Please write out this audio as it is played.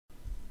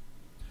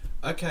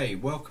Okay,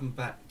 welcome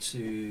back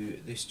to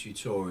this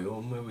tutorial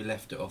and where we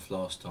left it off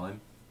last time.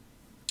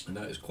 I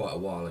know it was quite a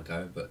while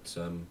ago, but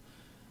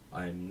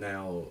I'm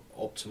now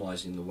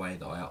optimizing the way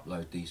that I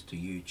upload these to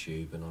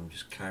YouTube, and I'm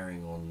just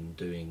carrying on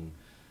doing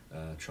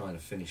trying to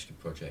finish the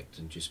project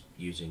and just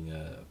using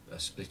a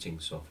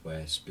splitting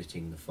software,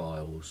 splitting the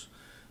files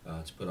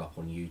to put up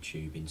on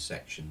YouTube in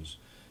sections.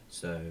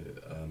 So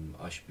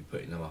I should be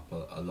putting them up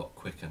a lot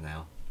quicker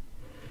now.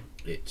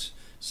 It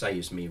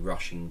saves me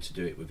rushing to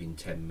do it within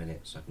 10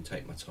 minutes. I can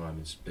take my time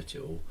and split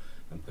it all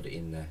and put it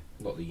in there.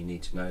 Not that you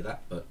need to know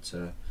that, but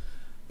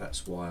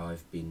that's why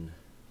I've been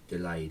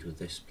delayed with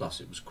this.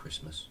 Plus it was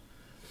Christmas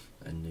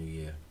and New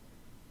Year.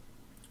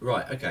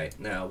 Right, okay,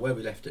 now where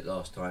we left it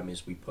last time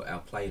is we put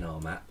our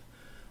planar map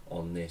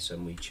on this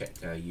and we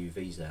checked our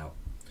UVs out.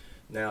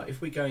 Now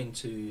if we go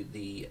into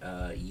the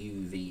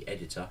UV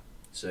editor,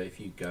 so if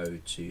you go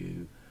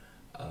to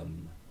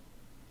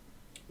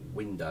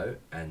window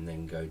and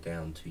then go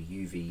down to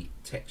UV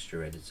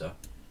texture editor,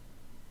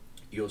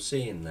 you'll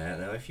see in there,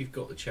 now if you've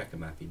got the checker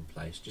map in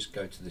place, just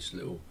go to this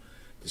little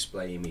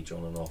display image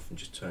on and off and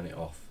just turn it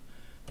off,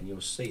 and you'll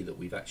see that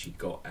we've actually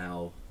got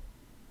our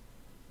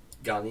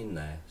gun in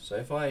there. So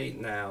if I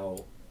now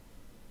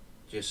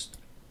just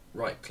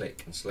right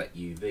click and select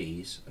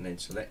UVs and then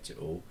select it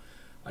all,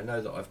 I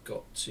know that I've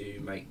got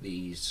to make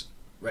these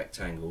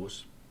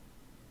rectangles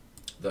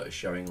that are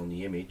showing on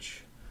the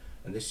image.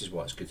 And this is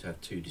why it's good to have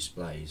two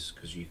displays,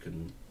 because you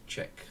can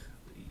check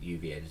the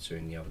UV editor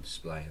in the other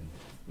display and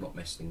not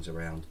mess things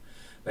around.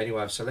 But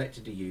anyway, I've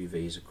selected the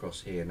UVs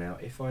across here. Now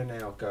if I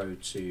now go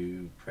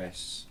to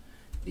press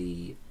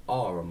the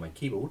R on my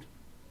keyboard,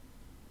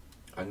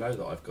 I know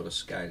that I've got to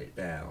scale it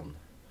down.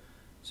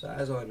 So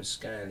as I'm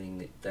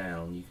scaling it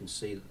down, you can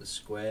see that the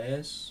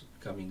square's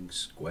becoming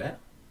square,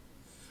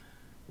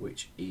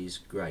 which is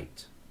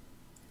great.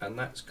 And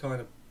that's kind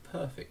of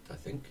perfect, I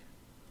think.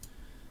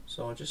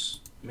 So I'll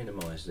just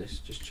minimize this,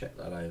 just check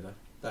that over.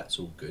 That's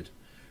all good.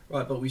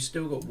 Right, but we've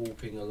still got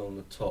warping along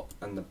the top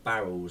and the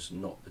barrel's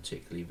not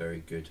particularly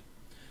very good.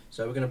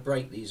 So we're going to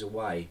break these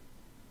away.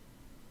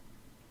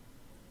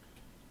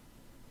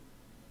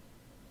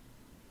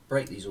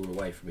 Break these all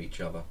away from each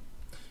other.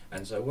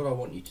 And so what I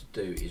want you to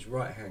do is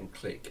right hand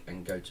click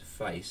and go to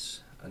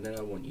face, and then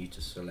I want you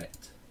to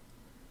select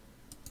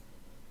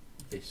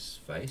this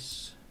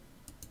face,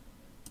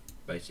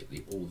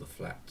 basically all the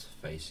flat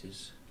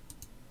faces,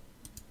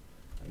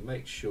 and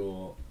make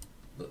sure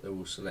that they're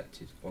all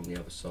selected on the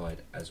other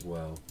side as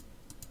well.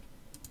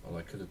 Well,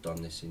 I could have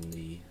done this in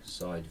the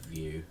side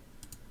view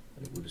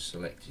and it would have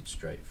selected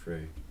straight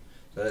through.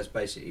 So that's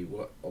basically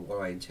what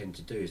I intend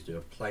to do, is do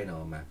a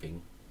planar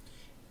mapping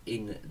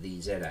in the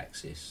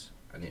z-axis,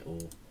 and it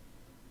will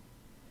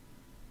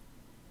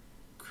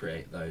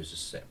create those as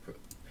separate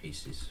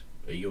pieces.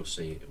 You'll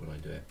see it when I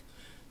do it.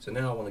 So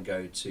now I want to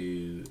go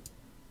to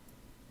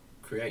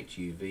create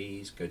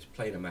UVs, go to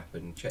planar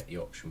mapping, check the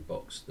option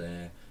box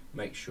there,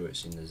 make sure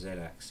it's in the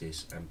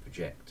z-axis and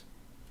project.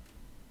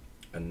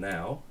 And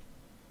now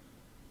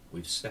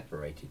we've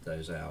separated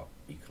those out.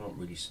 You can't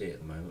really see it at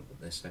the moment,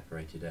 but they're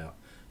separated out.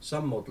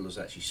 Some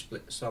modelers actually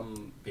split,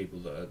 some people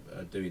that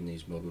are doing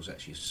these models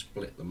actually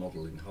split the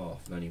model in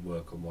half and only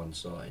work on one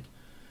side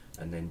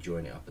and then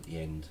join it up at the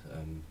end,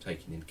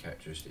 taking in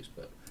characteristics,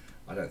 but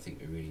I don't think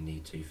we really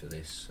need to for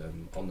this.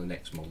 On the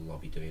next model I'll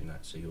be doing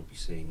that, so you'll be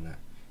seeing that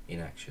in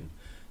action.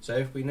 So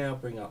if we now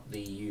bring up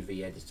the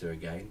UV editor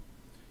again,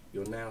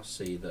 you'll now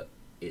see that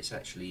it's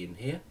actually in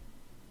here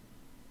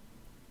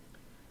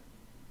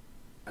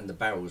and the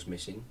barrel's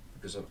missing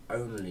because I've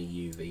only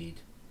UV'd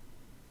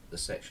the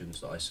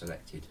sections that I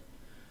selected.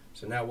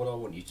 So now what I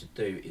want you to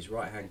do is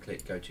right hand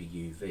click, go to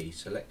UV,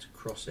 select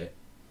across it,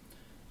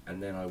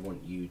 and then I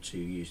want you to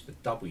use the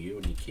W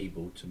on your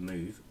keyboard to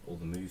move, or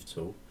the move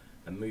tool,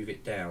 and move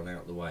it down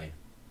out of the way.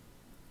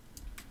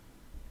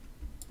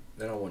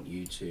 Then I want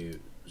you to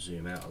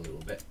zoom out a little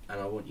bit, and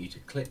I want you to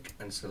click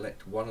and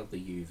select one of the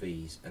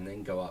UVs and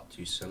then go up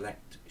to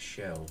select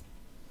shell,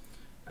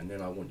 and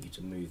then I want you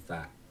to move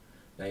that.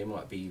 Now you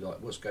might be like,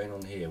 what's going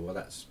on here? Well,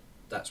 that's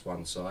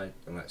one side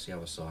and that's the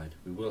other side.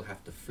 We will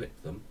have to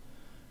flip them.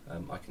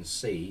 I can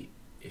see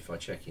if I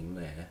check in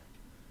there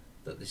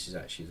that this is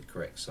actually the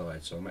correct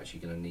side, so I'm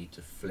actually going to need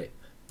to flip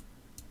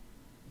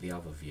the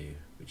other view,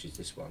 which is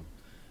this one,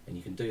 and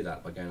you can do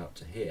that by going up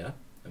to here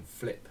and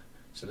flip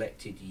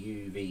selected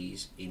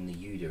UVs in the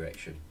U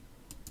direction,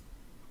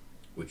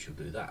 which will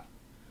do that,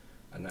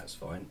 and that's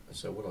fine. And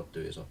so what I'll do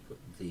is I'll put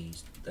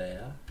these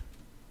there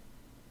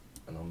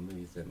and I'll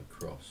move them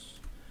across.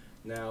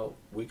 Now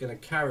we're going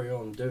to carry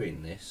on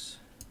doing this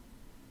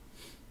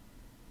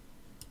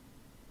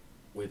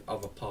with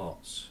other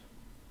parts.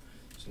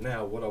 So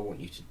now what I want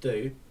you to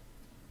do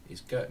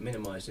is go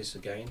minimize this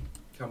again,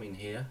 come in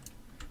here,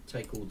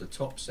 take all the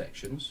top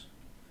sections,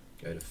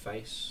 go to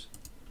face,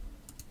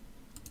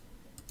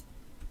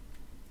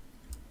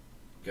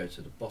 go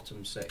to the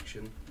bottom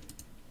section,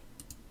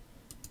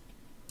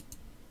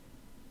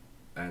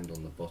 and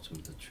on the bottom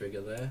of the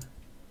trigger there,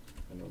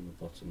 and on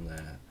the bottom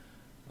there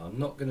I'm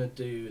not going to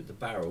do the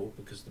barrel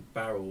because the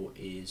barrel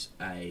is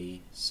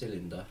a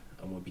cylinder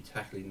and we'll be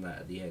tackling that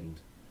at the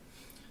end.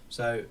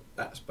 So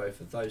that's both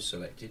of those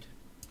selected.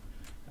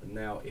 And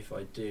now if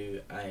I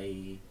do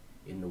a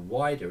in the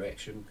Y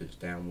direction, because it's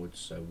downwards,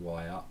 so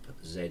Y up,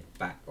 Z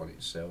back on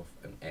itself,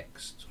 and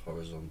X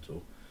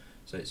horizontal.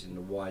 So it's in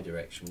the Y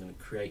direction. I'm going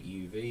to create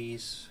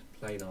UVs,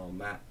 planar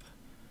map,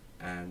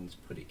 and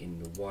put it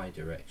in the Y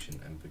direction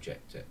and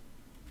project it.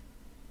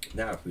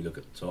 Now if we look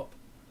at the top,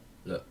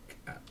 look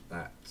at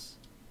that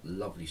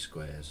lovely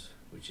squares,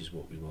 which is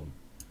what we want.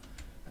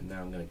 And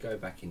now I'm going to go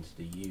back into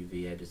the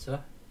UV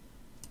editor,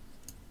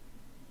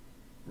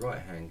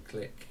 right hand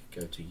click,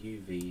 go to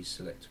UV,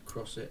 select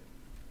across it,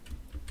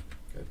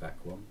 go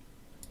back one,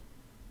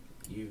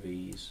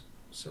 UVs,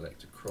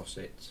 select across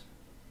it,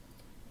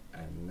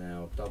 and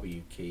now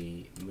W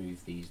key,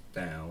 move these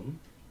down.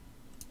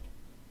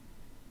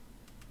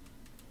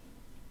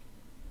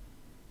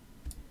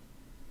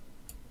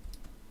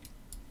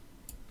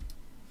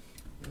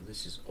 Now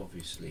this is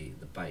obviously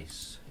the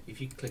base. If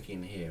you click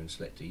in here and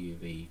select a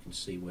UV, you can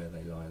see where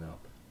they line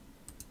up.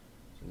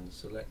 So I'm going to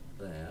select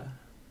there,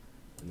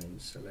 and then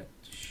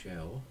select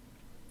shell.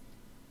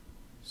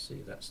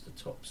 See, that's the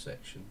top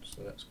section,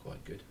 so that's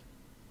quite good.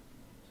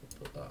 So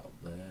put that up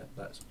there.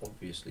 That's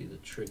obviously the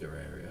trigger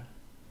area.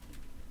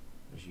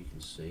 As you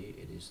can see,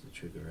 it is the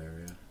trigger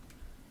area,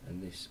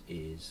 and this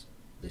is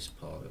this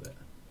part of it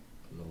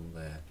along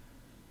there.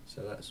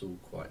 So that's all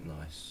quite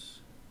nice.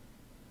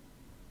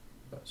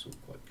 That's all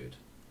quite good.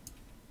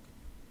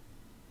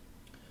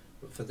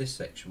 But for this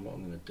section, what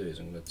I'm going to do is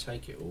I'm going to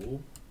take it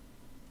all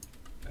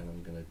and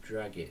I'm going to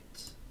drag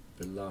it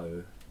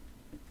below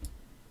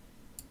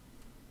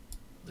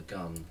the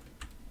gun,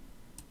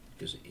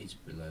 because it is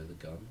below the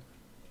gun.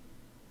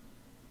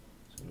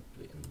 So I'm going to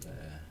put it in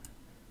there.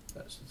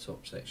 That's the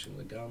top section of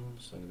the gun,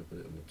 so I'm going to put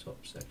it on the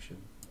top section.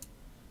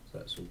 So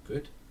that's all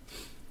good.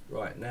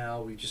 Right,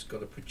 now we've just got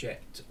to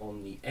project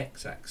on the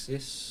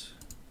x-axis,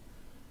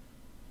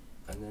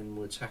 and then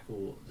we'll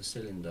tackle the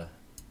cylinder.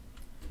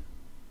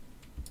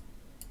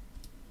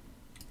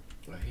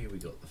 Well, here we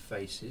got the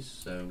faces,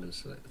 so I'm going to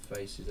select the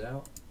faces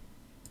out.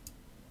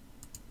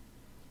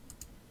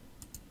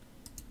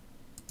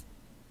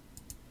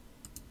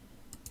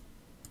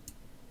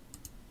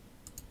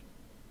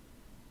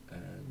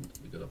 And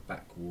we've got a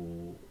back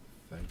wall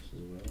face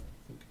as well.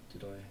 I think,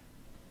 did I?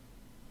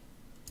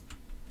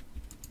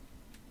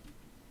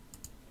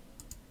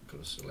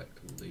 Got to select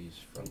all these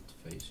front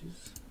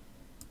faces.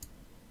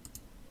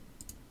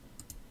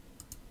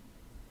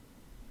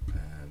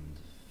 And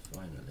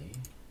finally,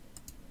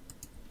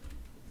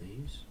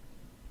 these.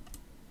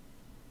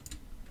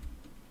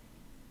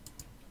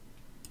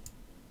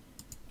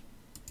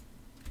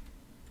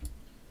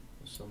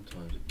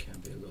 Sometimes it can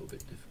be a little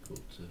bit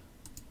difficult to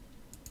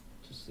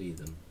see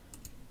them,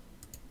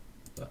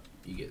 but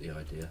you get the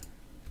idea.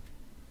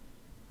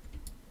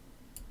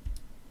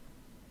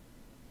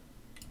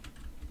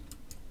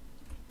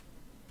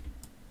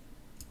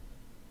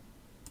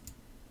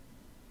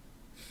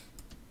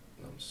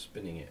 I'm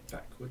spinning it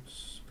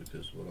backwards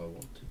because what I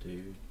want to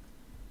do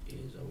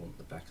is I want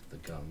the back of the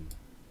gun.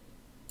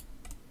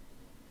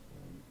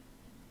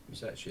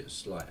 It's actually at a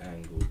slight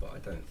angle, but I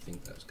don't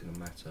think that's going to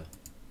matter.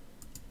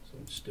 So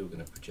I'm still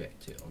going to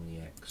project it on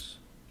the X.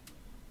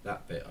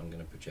 That bit I'm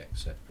going to project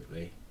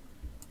separately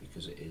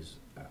because it is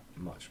at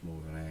much more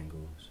of an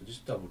angle. So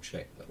just double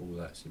check that all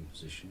that's in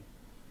position.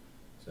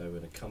 So we're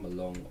going to come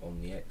along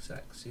on the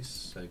X-axis,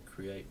 so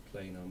create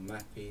planar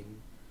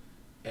mapping,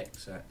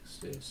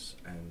 X-axis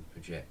and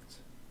project.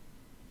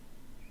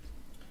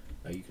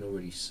 Now you can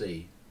already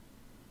see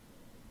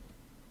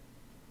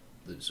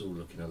that it's all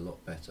looking a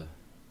lot better.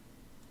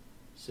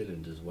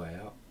 Cylinder's way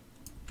up,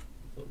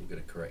 but we're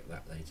going to correct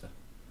that later.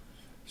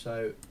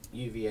 So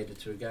UV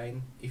editor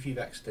again. If you've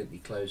accidentally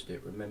closed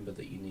it, remember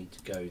that you need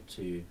to go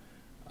to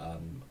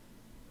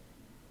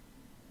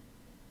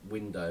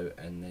window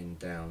and then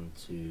down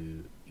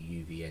to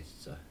UV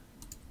editor.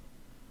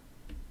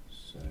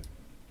 So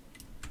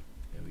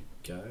there we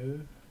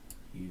go,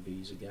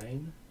 UVs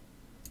again,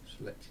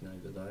 selecting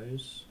over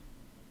those,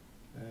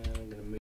 and I'm going to move